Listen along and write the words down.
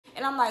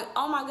And I'm like,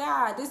 oh my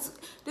God,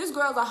 this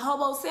girl's a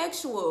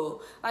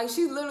homosexual. Like,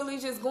 she's literally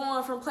just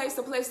going from place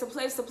to place to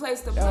place to place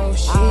to place. Oh,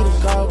 she the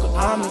Coca,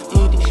 I'm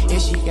addicted. And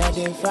she got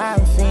that fire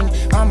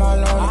fiend. I'm all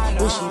on it,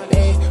 but she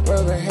bad.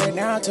 Rubbing her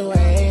down to her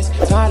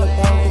ass. Tyler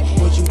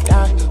Bunker, would you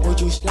die?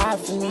 Would you slide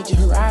for me?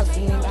 Just ride for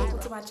me? Welcome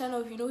to my channel.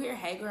 If you're new here,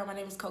 hey girl, my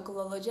name is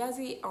Coca-Lola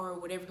Jasziy, or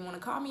whatever you want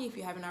to call me. If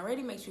you haven't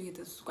already, make sure you hit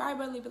the subscribe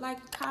button, leave a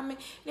like, comment,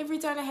 and if you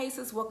return to hey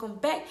sis, welcome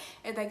back,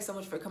 and thank you so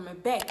much for coming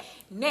back.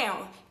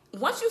 Now,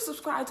 once you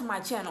subscribe to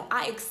my channel,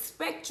 I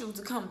expect you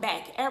to come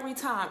back every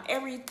time.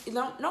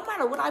 No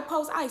matter what I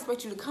post, I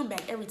expect you to come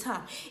back every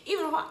time.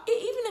 Even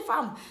if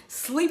I'm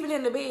sleeping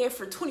in the bed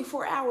for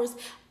 24 hours,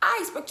 I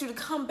expect you to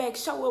come back,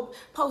 show up,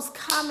 post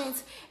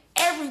comments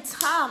every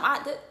time.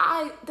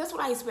 That's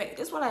what I expect.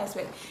 That's what I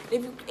expect.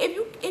 If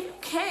you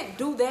can't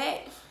do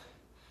that,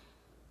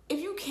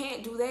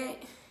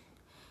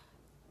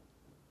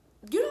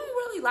 you don't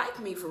really like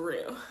me for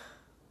real.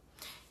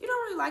 You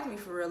don't really like me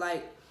for real.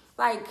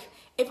 Like,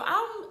 if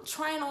I'm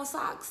trying on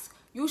socks,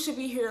 you should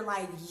be here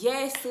like,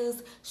 yes,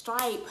 sis,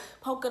 stripe,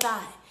 polka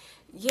dot.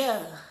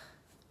 Yeah,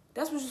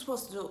 that's what you're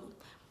supposed to do.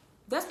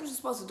 That's what you're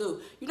supposed to do.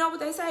 You know what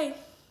they say?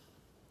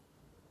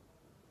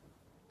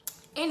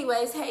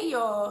 Anyways, hey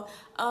y'all.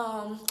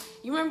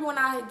 You remember when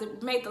I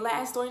made the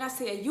last story and I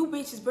said, you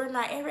bitches better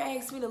not ever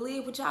ask me to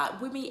live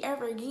with me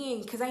ever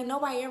again, because ain't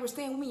nobody ever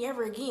staying with me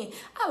ever again.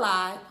 I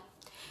lied.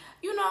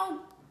 You know,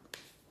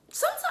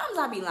 sometimes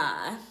I be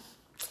lying.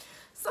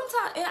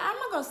 Sometimes, and I'm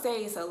not gonna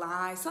say it's a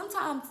lie.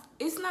 Sometimes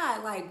it's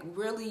not like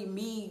really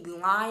me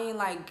lying,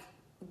 like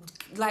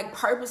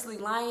purposely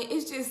lying.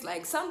 It's just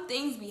like some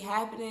things be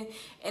happening,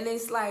 and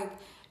it's like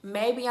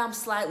maybe I'm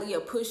slightly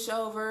a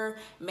pushover.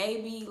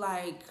 Maybe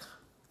like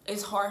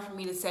it's hard for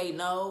me to say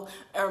no,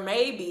 or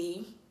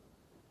maybe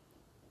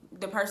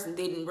the person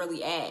didn't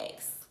really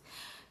ask.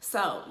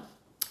 So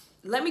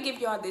let me give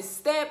y'all this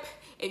step.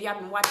 If y'all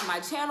been watching my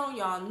channel,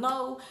 y'all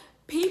know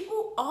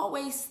people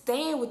always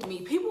staying with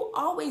me. People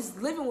always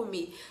living with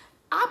me.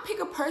 I pick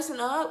a person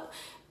up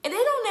and they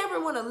don't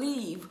ever want to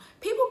leave.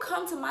 People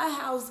come to my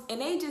house and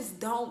they just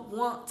don't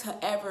want to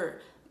ever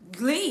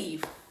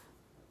leave.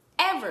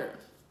 Ever.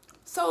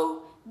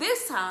 So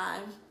this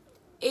time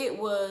it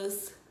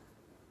was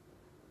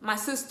my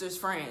sister's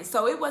friend.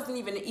 So it wasn't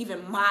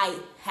even my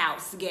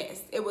house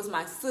guest. It was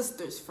my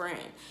sister's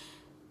friend.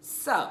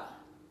 So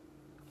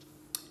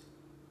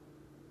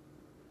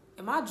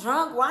am I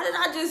drunk? Why did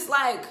I just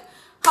like,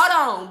 hold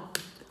on.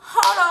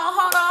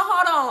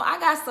 I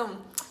got some,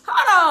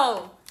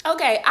 hold on.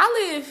 Okay, I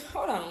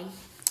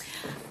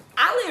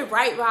live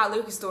right by a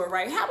liquor store,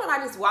 right? How about I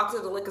just walk to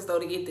the liquor store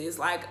to get this,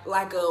 like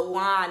a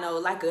wine or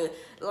like a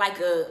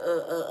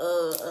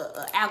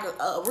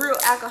real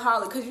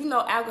alcoholic, because you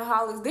know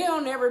alcoholics, they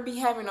don't ever be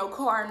having no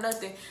car or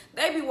nothing.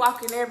 They be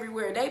walking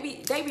everywhere. They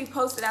be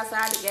posted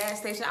outside the gas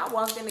station. I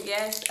walked in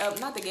the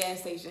not the gas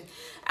station,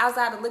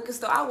 outside the liquor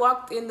store. I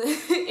walked in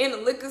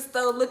the liquor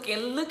store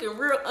looking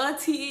real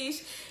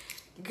auntie-ish.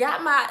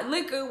 Got my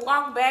liquor,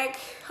 walked back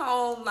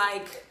home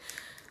like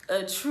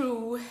a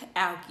true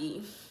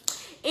alkie.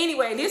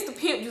 Anyway, this the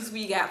pimp juice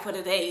we got for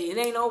today. It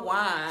ain't no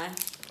wine.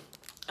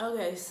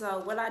 Okay, so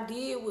what I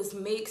did was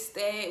mix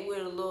that with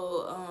a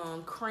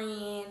little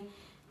cran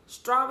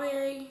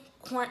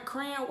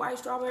white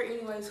strawberry.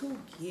 Anyways, who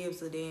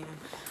gives a damn?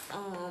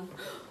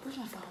 Where's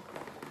my phone?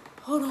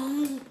 Hold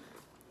on.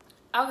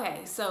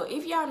 Okay, so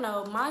if y'all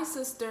know, my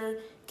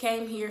sister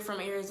came here from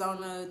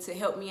Arizona to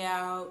help me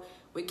out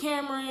with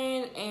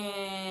Cameron,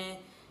 and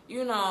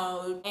you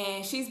know,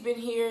 and she's been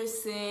here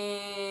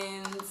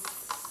since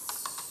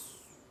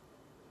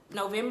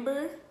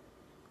November.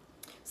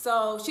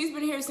 So she's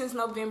been here since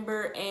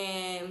November,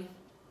 and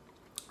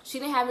she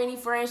didn't have any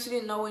friends. She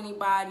didn't know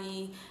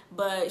anybody,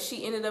 but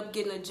she ended up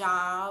getting a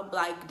job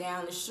like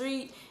down the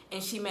street,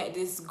 and she met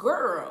this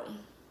girl.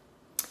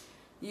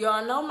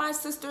 Y'all know my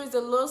sister is a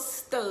little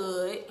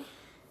stud,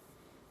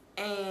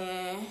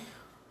 and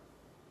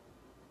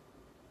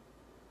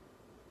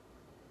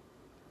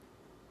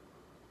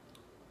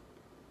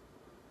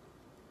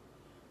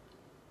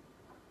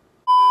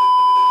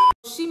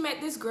she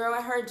met this girl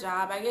at her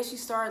job. I guess she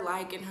started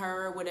liking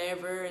her or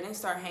whatever, and they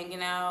started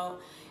hanging out.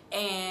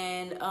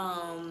 And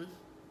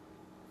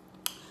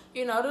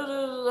you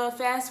know,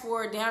 fast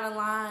forward down the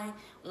line.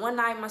 One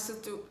night, my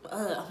sister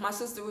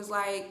was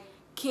like,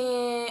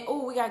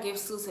 we gotta give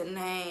Sus a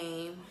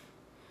name.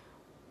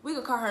 We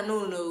could call her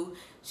Nunu.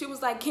 She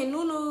was like, can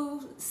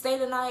Nunu stay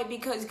the night?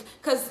 Because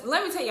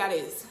let me tell y'all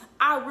this.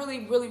 I really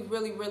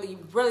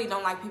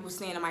don't like people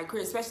staying in my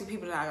crib, especially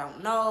people that I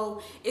don't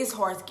know. It's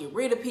hard to get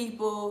rid of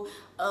people,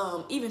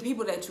 even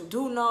people that you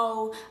do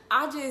know.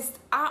 I'm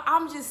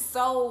just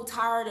so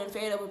tired and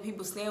fed up with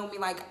people staying with me.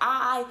 Like,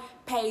 I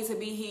pay to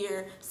be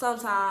here.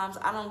 Sometimes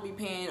I don't be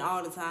paying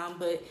all the time,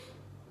 but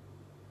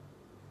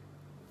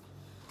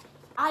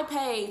I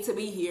pay to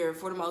be here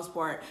for the most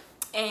part.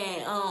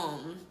 And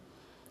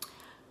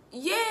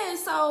yeah,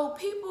 so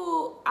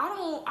people, I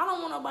don't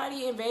want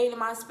nobody invading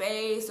my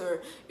space,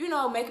 or, you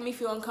know, making me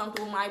feel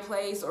uncomfortable in my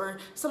place, or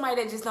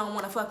somebody that just don't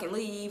want to fucking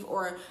leave,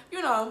 or,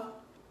 you know,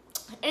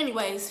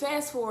 anyways,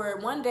 fast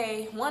forward, one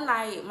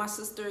night, my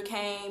sister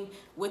came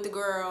with the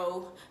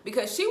girl,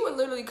 because she would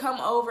literally come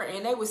over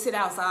and they would sit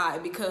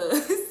outside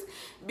because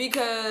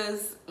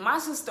my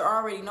sister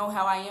already know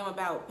how I am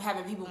about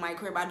having people in my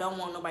crib. I don't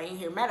want nobody in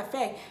here. Matter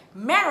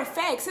of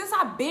fact, since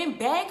I've been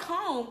back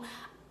home,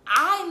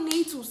 I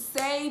need to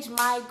sage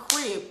my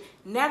crib.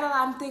 Now that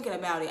I'm thinking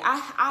about it,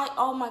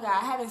 oh my God,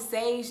 I haven't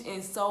saged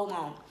in so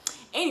long.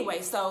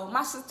 Anyway, so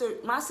my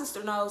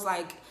sister knows,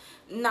 like,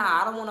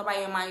 nah, I don't want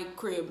nobody in my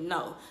crib,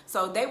 no.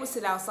 So they would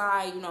sit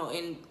outside, you know,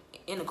 in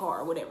the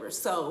car or whatever.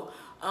 So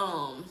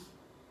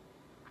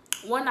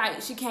one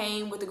night she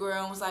came with the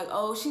girl and was like,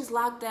 oh, she's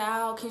locked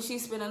out, can she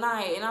spend a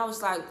night? And I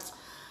was like,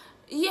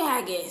 yeah,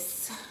 I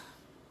guess.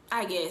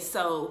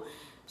 So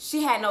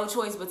she had no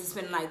choice but to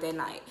spend the night that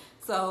night.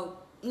 So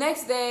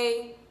next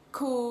day,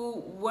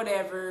 cool,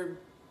 whatever.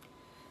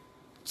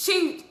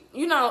 She,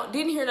 you know,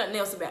 didn't hear nothing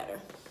else about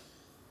her.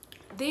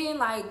 Then,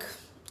 like,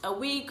 a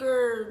week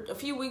or a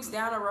few weeks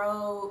down the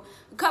road,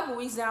 a couple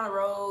weeks down the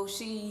road,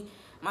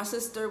 my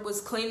sister was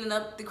cleaning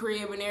up the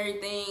crib and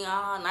everything,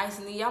 nice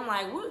and neat. I'm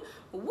like,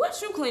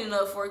 what you cleaning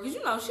up for? Because,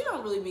 you know, she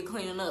don't really be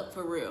cleaning up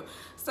for real.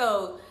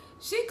 So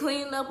she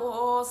cleaned up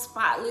all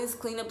spotless,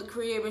 cleaned up the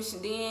crib, and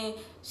then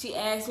she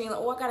asked me, like,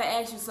 oh, I gotta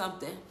ask you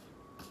something.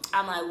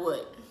 I'm like,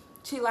 what?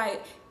 She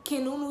like,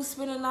 can Nunu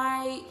spend a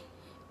night?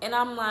 And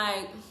I'm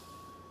like,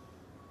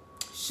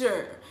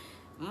 sure.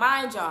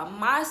 Mind y'all,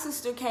 my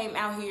sister came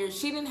out here.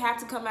 She didn't have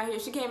to come out here.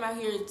 She came out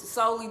here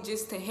solely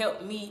just to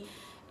help me.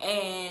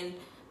 And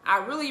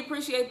I really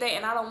appreciate that.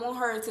 And I don't want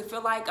her to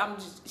feel like I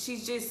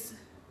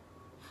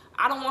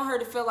don't want her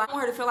to feel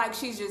like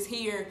she's just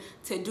here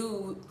to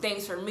do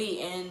things for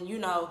me. And, you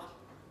know,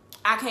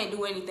 I can't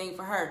do anything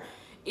for her.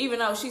 Even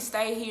though she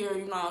stay here,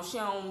 you know, she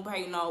don't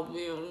pay no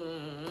bill.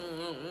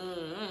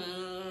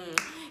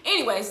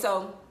 Anyway,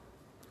 so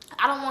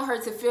I don't want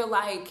her to feel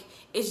like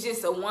it's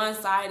just a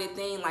one-sided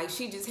thing. Like,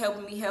 she just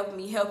helping me,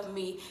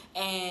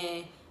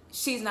 and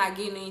she's not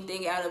getting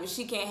anything out of it.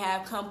 She can't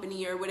have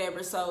company or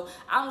whatever. So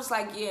I was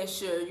like, yeah,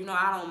 sure, you know,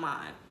 I don't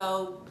mind.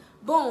 So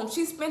boom,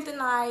 she spent the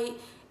night,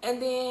 and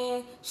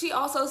then she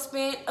also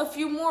spent a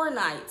few more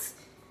nights.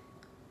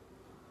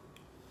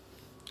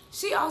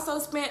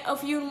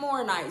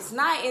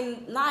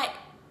 Not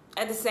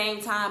at the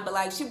same time, but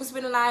like, she would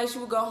spend the night, she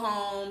would go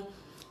home,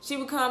 she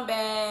would come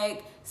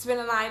back, spend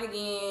the night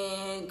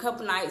again, a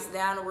couple nights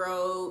down the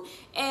road,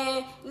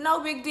 and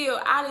no big deal.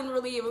 I didn't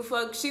really give a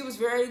fuck. She was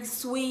very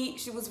sweet,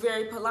 she was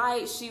very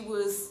polite, she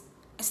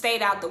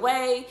stayed out the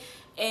way,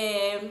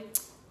 and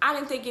I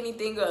didn't think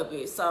anything of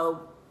it,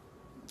 so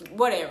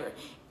whatever.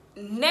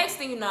 Next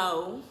thing you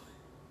know,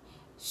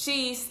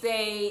 she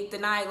stayed the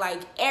night,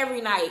 like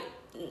every night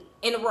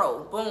in a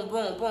row. Boom,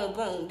 boom, boom,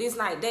 boom. This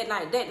night, that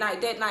night, that night,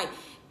 that night.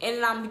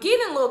 And I'm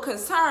getting a little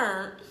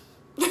concerned.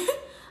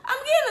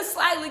 I'm getting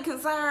slightly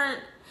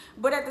concerned,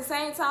 but at the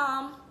same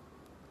time,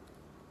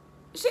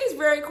 she's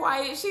very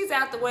quiet. She's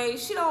out the way.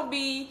 She don't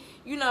be,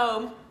 she's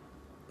out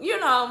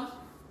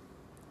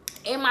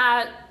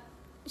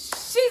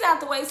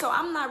the way, so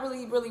I'm not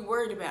really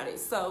worried about it.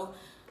 So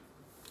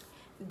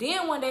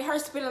then one day, her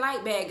spend the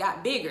night bag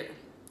got bigger.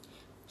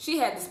 She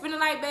had the spend the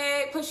night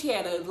bag, plus she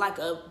had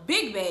a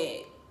big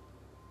bag.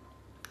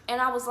 And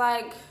I was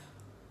like,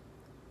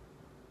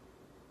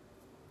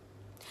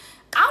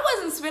 I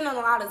wasn't spending a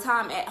lot of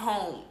time at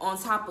home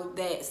on top of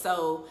that.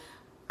 So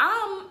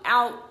I'm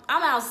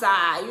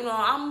outside, you know,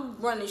 I'm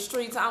running the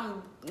streets.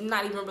 I'm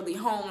not even really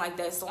home like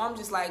that. So I'm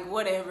just like,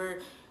 whatever.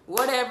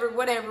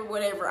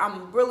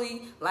 I'm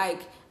really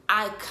like,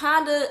 I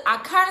kind of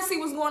see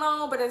what's going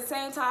on, but at the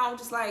same time, I'm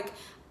just like,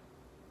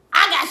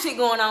 I got shit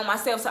going on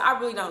myself, so I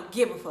really don't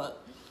give a fuck.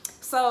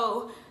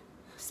 So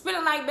spend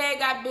the night bag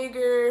got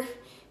bigger,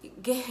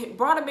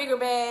 brought a bigger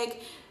bag.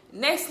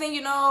 Next thing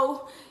you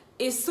know,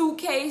 is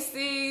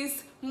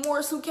suitcases,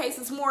 more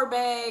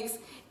bags,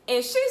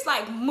 and she's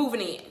like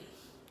moving in.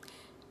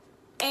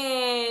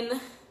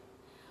 And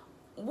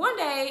one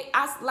day,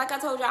 like I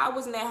told you, I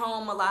wasn't at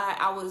home a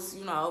lot. I was,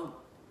 don't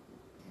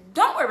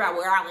worry about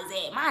where I was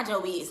at, mind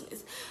your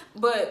business.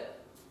 But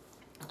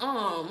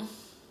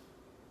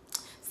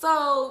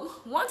so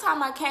one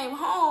time I came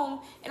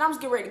home and I was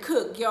getting ready to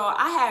cook, y'all.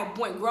 I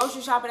went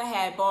grocery shopping. I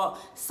had bought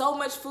so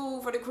much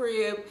food for the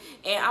crib,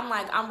 and I'm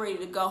like, I'm ready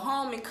to go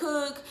home and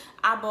cook.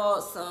 I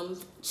bought some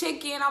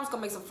chicken. I was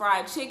gonna make some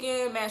fried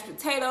chicken, mashed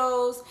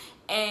potatoes,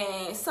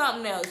 and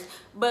something else.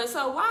 But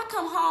so when I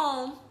come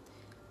home,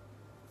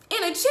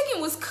 and the chicken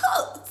was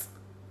cooked.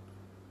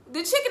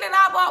 The chicken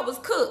that I bought was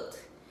cooked,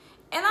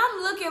 and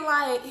I'm looking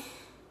like,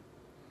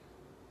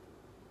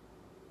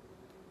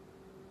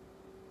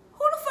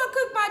 who the fuck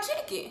cooked my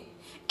chicken?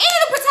 And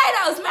the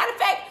potatoes. Matter of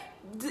fact,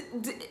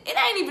 it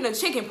ain't even the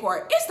chicken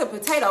part. It's the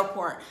potato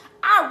part.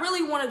 I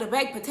really wanted a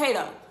baked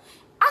potato.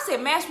 I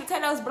said mashed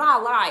potatoes, but I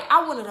lied.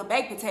 I wanted a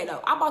baked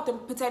potato. I bought the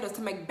potatoes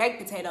to make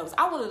baked potatoes.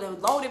 I wanted a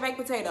loaded baked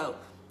potato.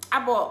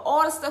 I bought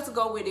all the stuff to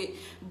go with it.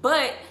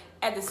 But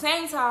at the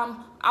same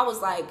time, I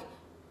was like,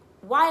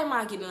 why am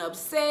I getting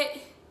upset?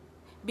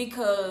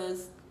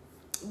 Because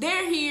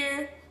they're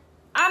here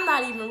I'm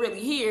not even really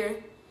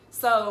here.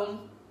 So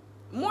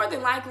more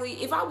than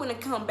likely, if I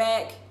wouldn't have come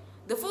back,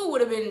 the food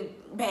would have been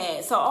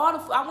bad. So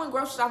I went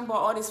grocery shopping,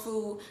 bought all this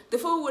food. The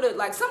food would have,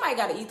 like, somebody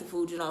got to eat the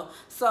food, you know.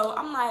 So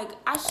I'm like,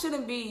 I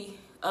shouldn't be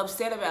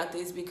upset about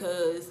this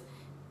because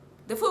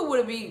the food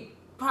would have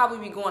probably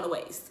be going to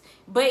waste.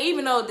 But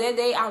even though that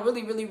day I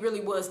really, really, really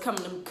was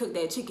coming to cook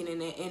that chicken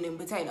and them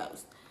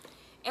potatoes.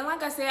 And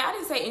like I said, I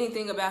didn't say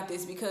anything about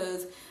this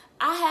because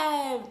I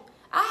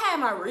had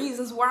my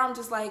reasons where I'm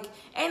just like,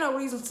 ain't no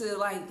reason to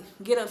like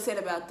get upset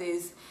about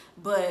this.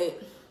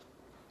 But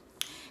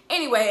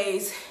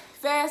anyways,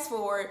 fast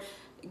forward,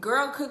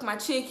 girl cooked my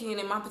chicken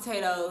and my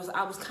potatoes.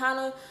 I was kind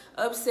of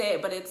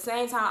upset, but at the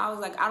same time, I was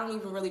like, I don't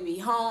even really be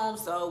home,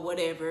 so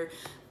whatever.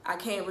 I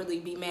can't really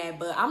be mad.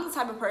 But I'm the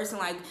type of person,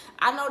 like,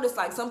 I noticed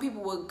like some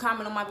people would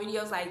comment on my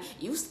videos like,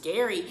 you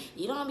scary,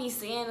 you don't be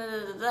saying da,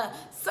 da, da, da.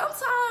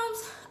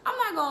 Sometimes I'm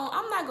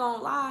not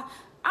gonna lie,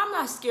 I'm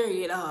not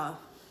scary at all.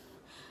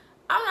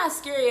 I'm not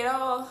scary at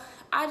all.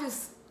 I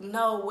just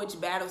know which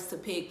battles to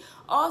pick.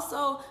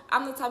 Also,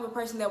 I'm the type of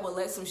person that will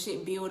let some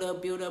shit build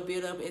up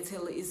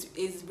until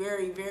it's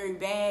very, very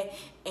bad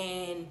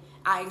and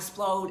I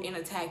explode and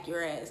attack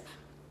your ass.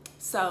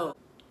 So,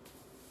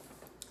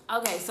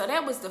 okay, so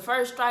that was the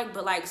first strike,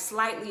 but like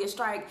slightly a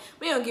strike.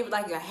 We don't give it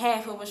like a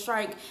half of a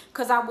strike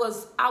because I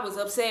was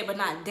upset, but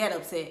not that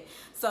upset.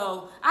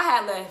 So I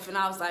had left and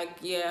I was like,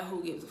 yeah,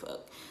 who gives a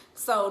fuck?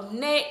 So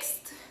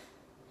next,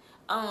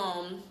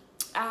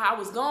 I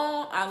was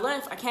gone, I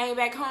left, I came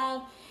back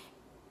home,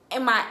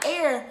 and my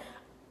air,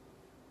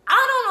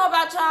 I don't know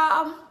about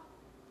y'all,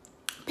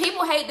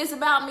 people hate this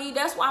about me.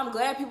 That's why I'm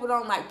glad people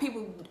don't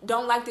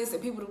like this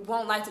and people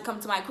won't like to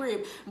come to my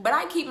crib. But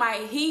I keep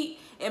my heat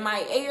and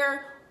my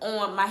air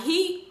on. My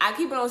heat, I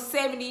keep it on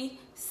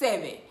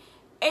 77.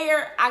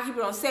 Air, I keep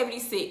it on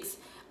 76.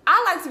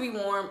 I like to be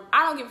warm.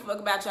 I don't give a fuck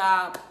about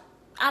y'all.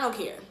 I don't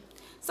care.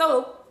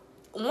 So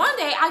one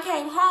day I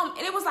came home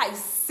and it was like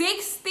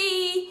 60.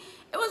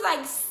 It was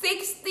like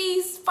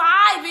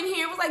 65 in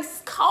here. It was like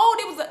cold.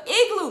 It was an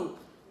igloo.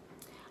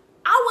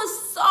 I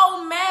was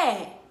so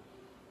mad.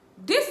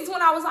 This is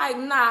when I was like,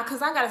 nah,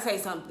 because I got to say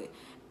something.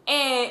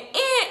 And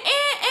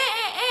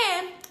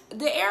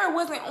the air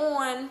wasn't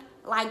on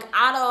like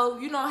auto.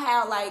 You know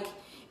how like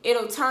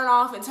it'll turn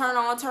off and turn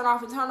on, turn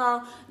off and turn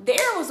on. The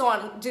air was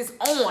on, just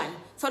on.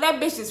 So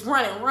that bitch is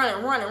running.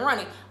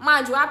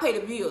 Mind you, I pay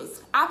the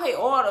bills. I pay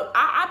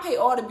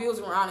all the bills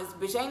around this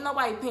bitch. Ain't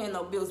nobody paying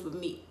no bills with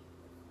me.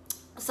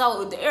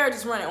 So the air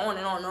just running on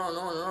and on and on and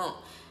on and on.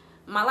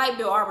 My light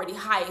bill already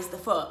high as the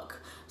fuck.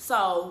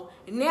 So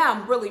now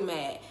I'm really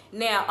mad.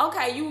 Now,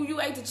 okay,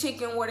 you ate the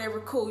chicken, whatever,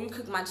 cool. You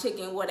cooked my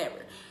chicken,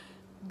 whatever.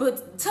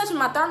 But touching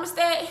my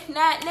thermostat,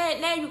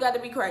 now you got to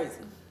be crazy.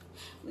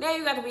 Now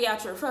you got to be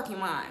out your fucking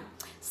mind.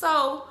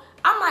 So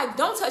I'm like,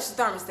 don't touch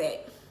the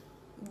thermostat.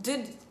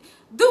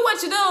 Do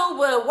what you do,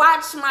 but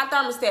watch my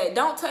thermostat.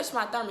 Don't touch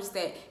my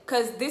thermostat,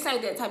 cause this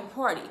ain't that type of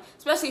party.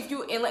 Especially if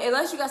you,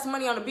 unless you got some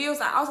money on the bills.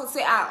 I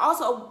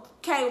also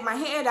came with my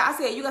hand out. I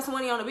said, you got some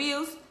money on the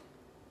bills?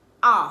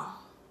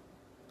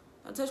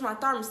 Don't touch my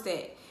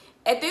thermostat.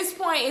 At this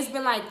point, it's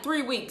been like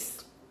 3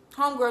 weeks.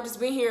 Homegirl just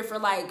been here for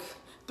like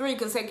 3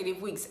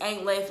 consecutive weeks.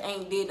 Ain't left,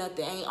 ain't did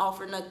nothing, ain't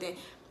offered nothing,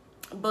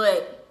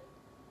 but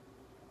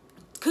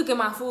cooking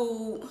my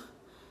food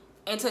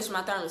and touching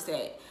my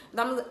thermostat.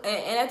 And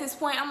at this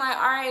point, I'm like,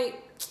 all right,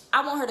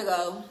 I want her to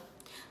go.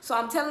 So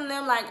I'm telling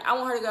them, like, I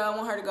want her to go, I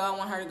want her to go, I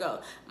want her to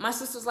go. My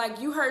sister's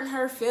like, you hurting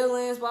her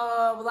feelings,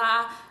 blah, blah,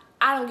 blah.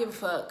 I don't give a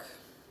fuck.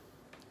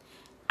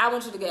 I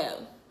want you to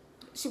go.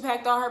 She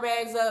packed all her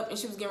bags up and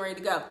she was getting ready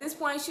to go. At this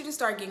point, she just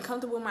started getting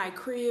comfortable in my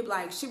crib.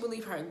 Like, she would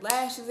leave her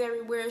lashes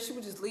everywhere. She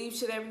would just leave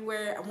shit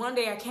everywhere. One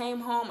day I came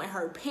home and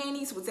her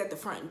panties was at the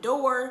front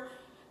door.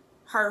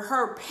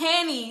 Her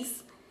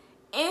panties,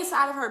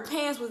 inside of her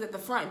pants was at the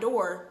front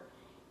door.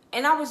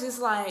 And I was just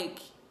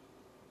like,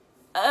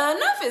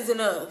 enough is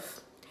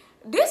enough.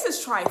 This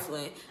is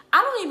trifling.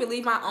 I don't even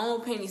leave my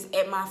own panties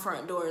at my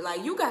front door.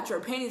 Like, you got your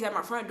panties at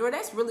my front door.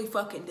 That's really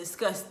fucking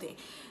disgusting.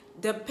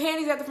 The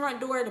panties at the front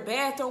door, the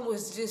bathroom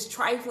was just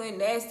trifling,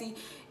 nasty.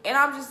 And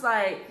I'm just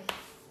like,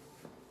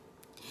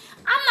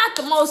 I'm not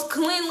the most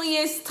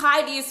cleanliest,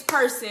 tidiest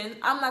person.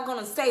 I'm not going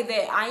to say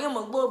that. I am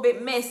a little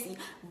bit messy,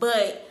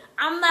 but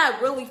I'm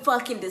not really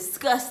fucking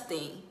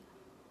disgusting.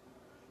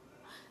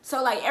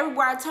 So, like,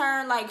 everywhere I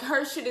turn, like,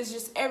 her shit is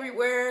just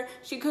everywhere.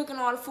 She cooking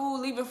all the food,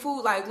 leaving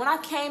food. Like, when I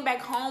came back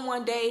home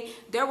one day,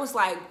 there was,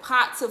 like,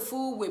 pots of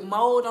food with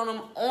mold on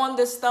them on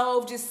the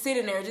stove, just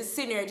sitting there.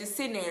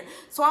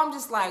 So, I'm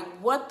just like,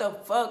 what the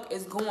fuck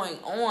is going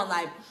on?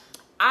 Like,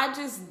 I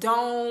just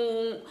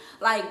don't,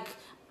 like,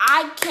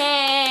 I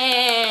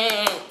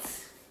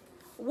can't.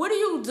 What are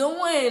you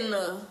doing?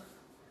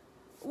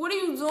 What are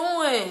you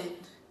doing?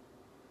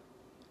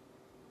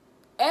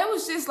 It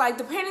was just, like,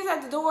 the panties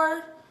at the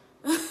door.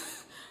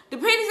 The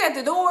panties at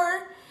the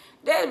door,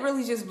 that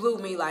really just blew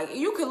me. Like,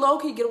 you could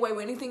low-key get away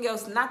with anything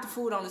else, not the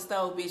food on the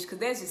stove, bitch, because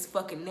that's just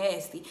fucking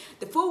nasty.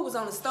 The food was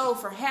on the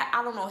stove for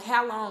I don't know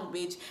how long,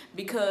 bitch,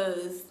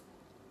 because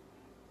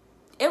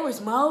it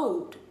was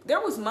mold. There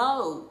was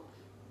mold.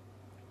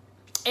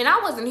 And I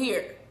wasn't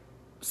here.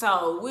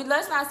 So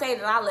let's not say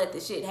that I let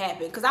the shit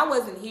happen, because I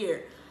wasn't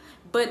here.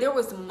 But there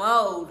was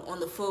mold on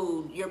the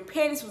food. Your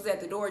panties was at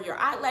the door. Your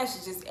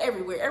eyelashes just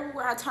everywhere.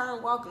 Everywhere I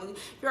turn walking,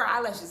 your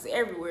eyelashes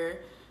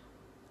everywhere.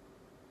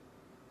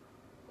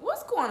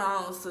 What's going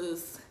on,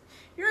 sis?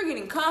 You're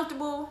getting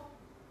comfortable.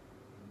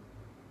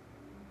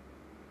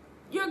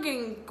 You're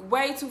getting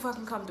way too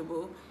fucking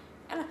comfortable.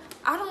 And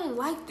I don't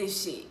like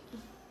this shit.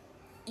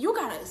 You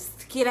gotta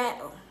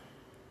skedaddle.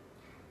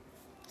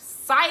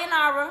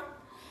 Sayonara.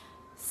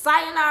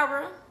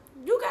 Sayonara.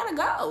 You gotta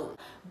go.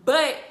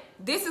 But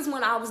this is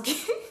when I was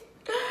getting...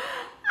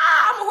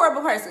 I'm a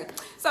horrible person.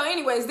 So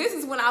anyways, this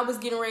is when I was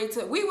getting ready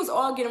to... We was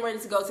all getting ready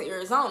to go to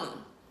Arizona.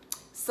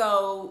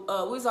 So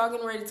we was all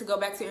getting ready to go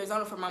back to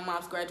Arizona for my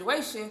mom's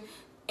graduation.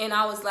 And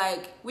I was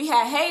like, we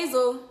had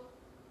Hazel,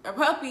 a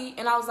puppy,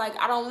 and I was like,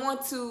 I don't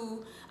want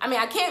to... I mean,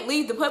 I can't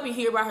leave the puppy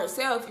here by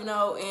herself, you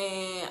know,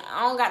 and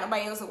I don't got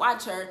nobody else to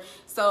watch her.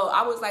 So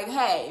I was like,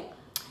 hey,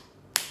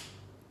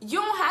 you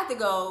don't have to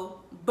go,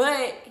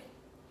 but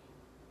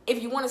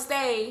if you want to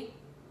stay,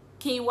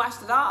 can you watch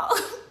the dog?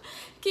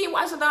 Can you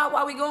watch the dog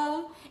while we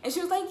gone? And she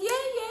was like,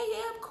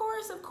 yeah, of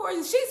course.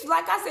 And she's,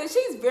 like I said,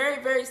 she's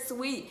very, very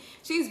sweet.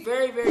 She's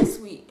very, very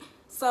sweet.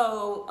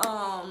 So,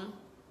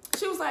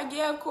 she was like,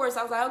 yeah, of course.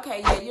 I was like,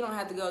 okay, yeah, you don't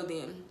have to go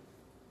then.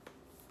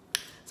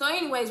 So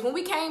anyways, when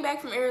we came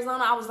back from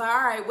Arizona, I was like,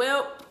 all right,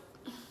 well,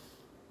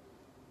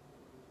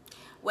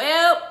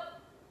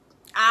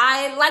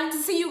 I'd like to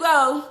see you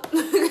go.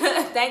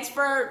 thanks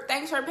for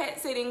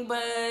pet sitting,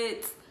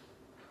 but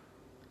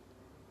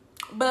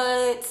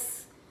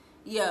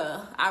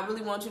yeah, I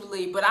really want you to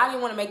leave. But I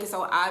didn't want to make it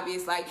so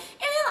obvious, like,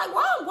 and then like,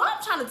 why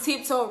I'm trying to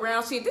tiptoe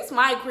around shit? This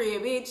my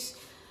crib, bitch.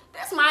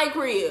 That's my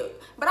crib.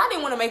 But I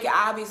didn't want to make it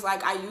obvious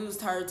like I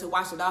used her to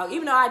watch the dog,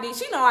 even though I did.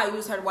 She know I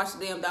used her to watch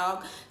the damn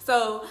dog.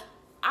 So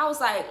I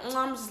was like,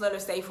 I'm just let her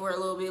stay for a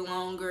little bit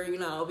longer, you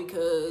know,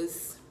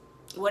 because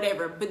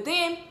whatever. But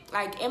then,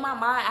 like, in my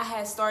mind, I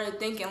had started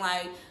thinking,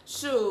 like,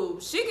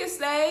 shoot, she can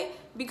stay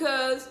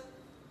because,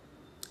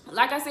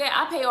 like I said,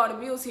 I pay all the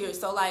bills here.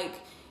 So, like,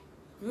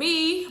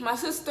 me, my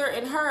sister,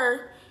 and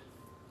her,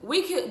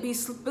 we could be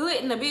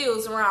splitting the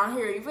bills around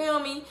here, you feel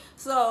me?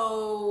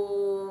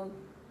 So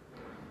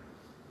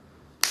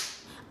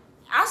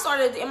I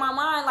started, in my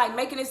mind, like,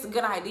 making this a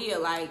good idea.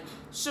 Like,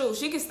 shoot,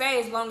 she can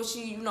stay as long as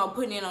she, you know,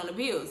 putting in on the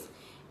bills.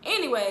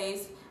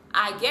 Anyways,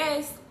 I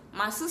guess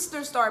my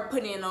sister started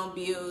putting in on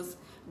bills,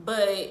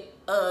 but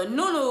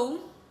Nunu,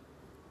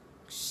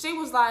 she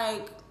was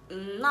like,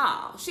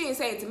 nah. She didn't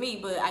say it to me,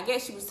 but I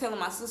guess she was telling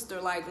my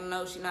sister, like,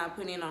 no, she not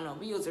putting in on no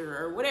bills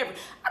or whatever.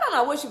 I don't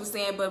know what she was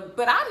saying, but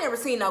I never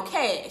seen no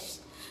cash.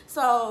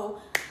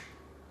 So,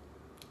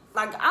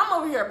 like, I'm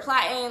over here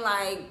plotting,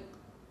 like,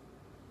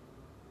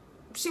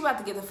 she about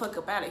to get the fuck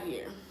up out of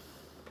here.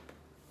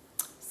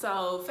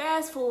 So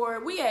fast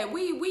forward, we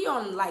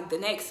on like the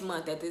next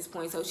month at this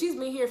point. So she's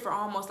been here for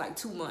almost like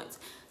 2 months.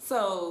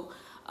 So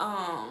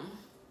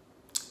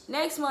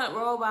next month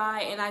roll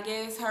by, and I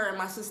guess her and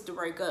my sister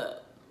break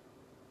up.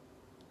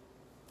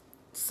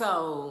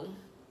 So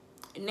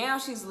now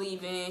she's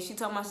leaving. She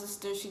told my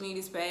sister she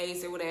needed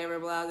space or whatever,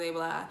 blah blah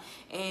blah.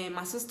 And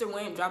my sister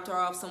went and dropped her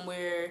off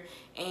somewhere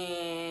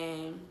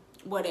and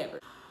whatever.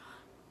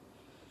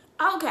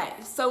 Okay,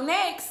 so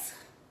next,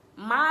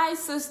 my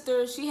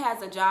sister, she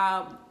has a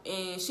job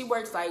and she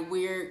works like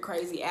weird,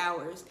 crazy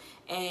hours.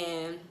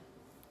 And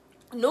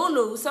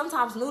Nunu,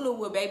 sometimes Nunu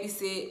will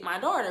babysit my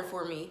daughter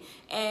for me.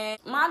 And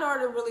my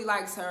daughter really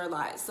likes her a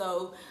lot.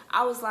 So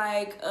I was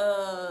like,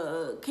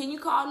 can you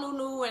call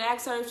Nunu and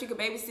ask her if she could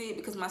babysit?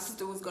 Because my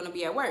sister was going to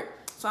be at work.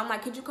 So I'm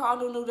like, could you call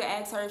Nunu to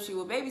ask her if she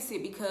would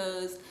babysit?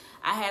 Because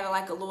I had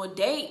like a little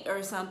date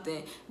or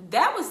something.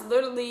 That was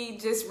literally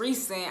just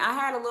recent. I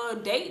had a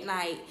little date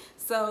night.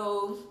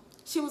 So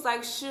she was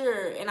like,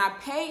 sure. And I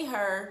paid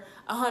her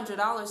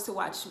 $100 to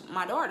watch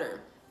my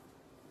daughter.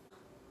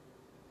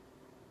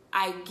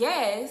 I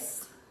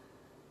guess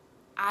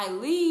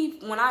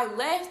when I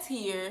left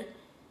here,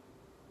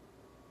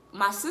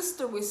 my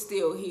sister was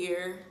still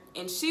here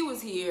and she was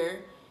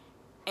here.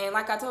 And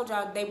like I told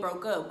y'all, they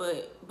broke up,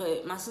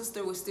 but my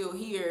sister was still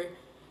here.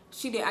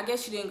 I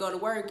guess she didn't go to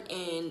work,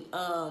 and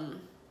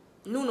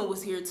Nuna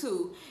was here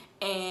too.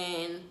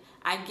 And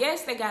I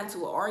guess they got into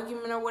an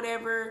argument or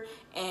whatever,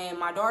 and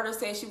my daughter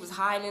said she was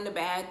hiding in the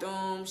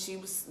bathroom. She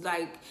was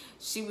like,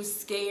 she was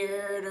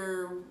scared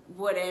or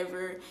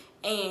whatever,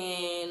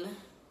 and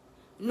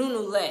Nunu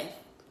left.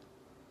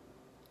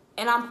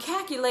 And I'm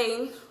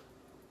calculating,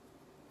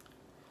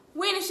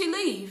 when did she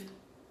leave?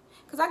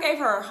 Because I gave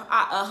her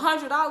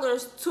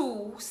 $100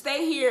 to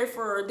stay here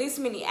for this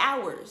many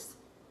hours.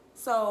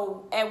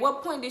 So at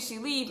what point did she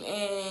leave,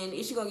 and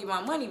is she gonna get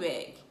my money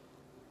back?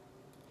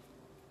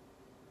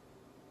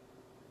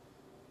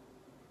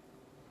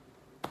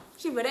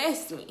 She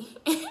finessed me.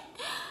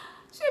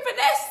 She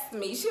finessed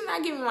me. She's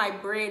not giving my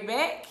bread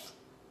back.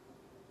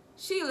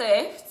 She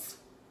left.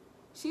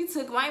 She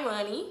took my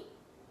money.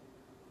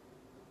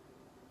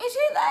 And she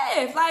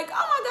left. Like,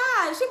 oh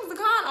my God, she was a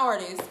con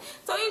artist.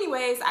 So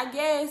anyways, I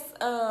guess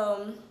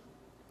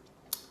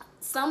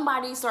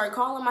somebody started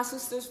calling my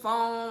sister's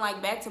phone,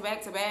 like back to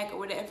back to back or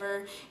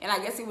whatever. And I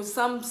guess it was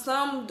some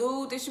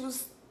dude that she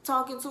was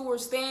talking to or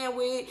staying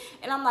with.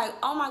 And I'm like,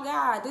 oh my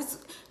God,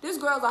 this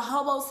girl's a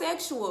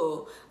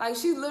homosexual. Like,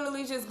 she's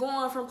literally just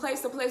going from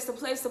place to place to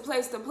place to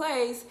place to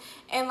place.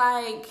 And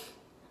like,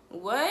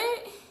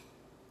 what?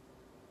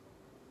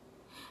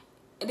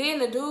 And then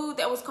the dude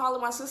that was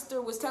calling my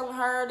sister was telling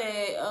her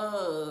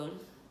that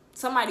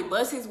somebody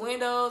bust his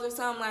windows or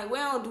something. Like, we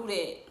don't do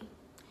that.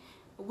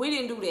 We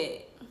didn't do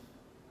that.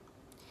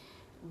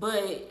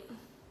 But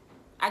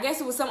I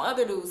guess it was some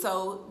other dude.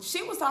 So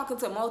she was talking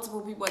to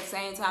multiple people at the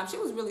same time. She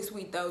was really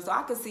sweet though, so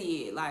I could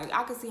see it. Like,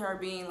 I could see her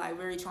being like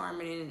very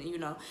charming and, you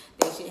know,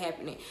 that shit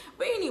happening.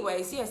 But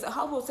anyways, yes, a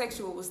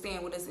homosexual was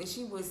staying with us, and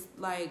she was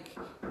like,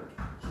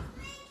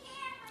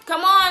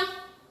 come on.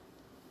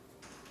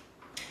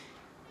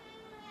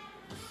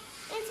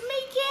 It's me,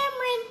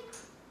 Cameron.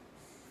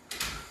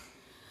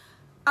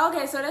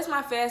 Okay, so that's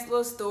my fast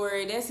little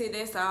story. That's it,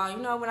 that's all. You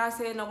know, when I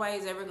said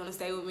nobody's ever gonna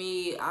stay with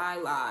me, I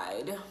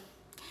lied.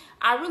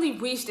 I really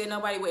wish that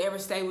nobody would ever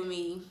stay with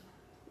me,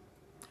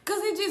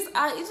 cause it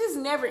just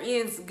never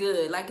ends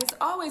good. Like, it's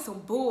always some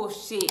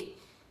bullshit.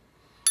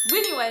 But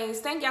anyways,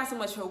 thank y'all so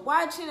much for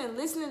watching and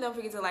listening. Don't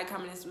forget to like,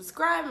 comment, and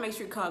subscribe. And make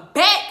sure you come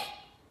back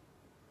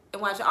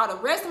and watch all the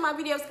rest of my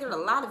videos. Get a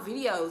lot of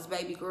videos,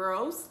 baby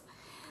girls.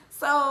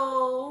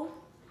 So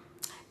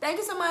thank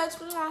you so much.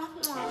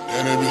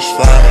 And it is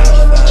fine.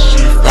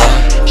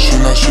 She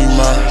know she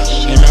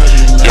mine.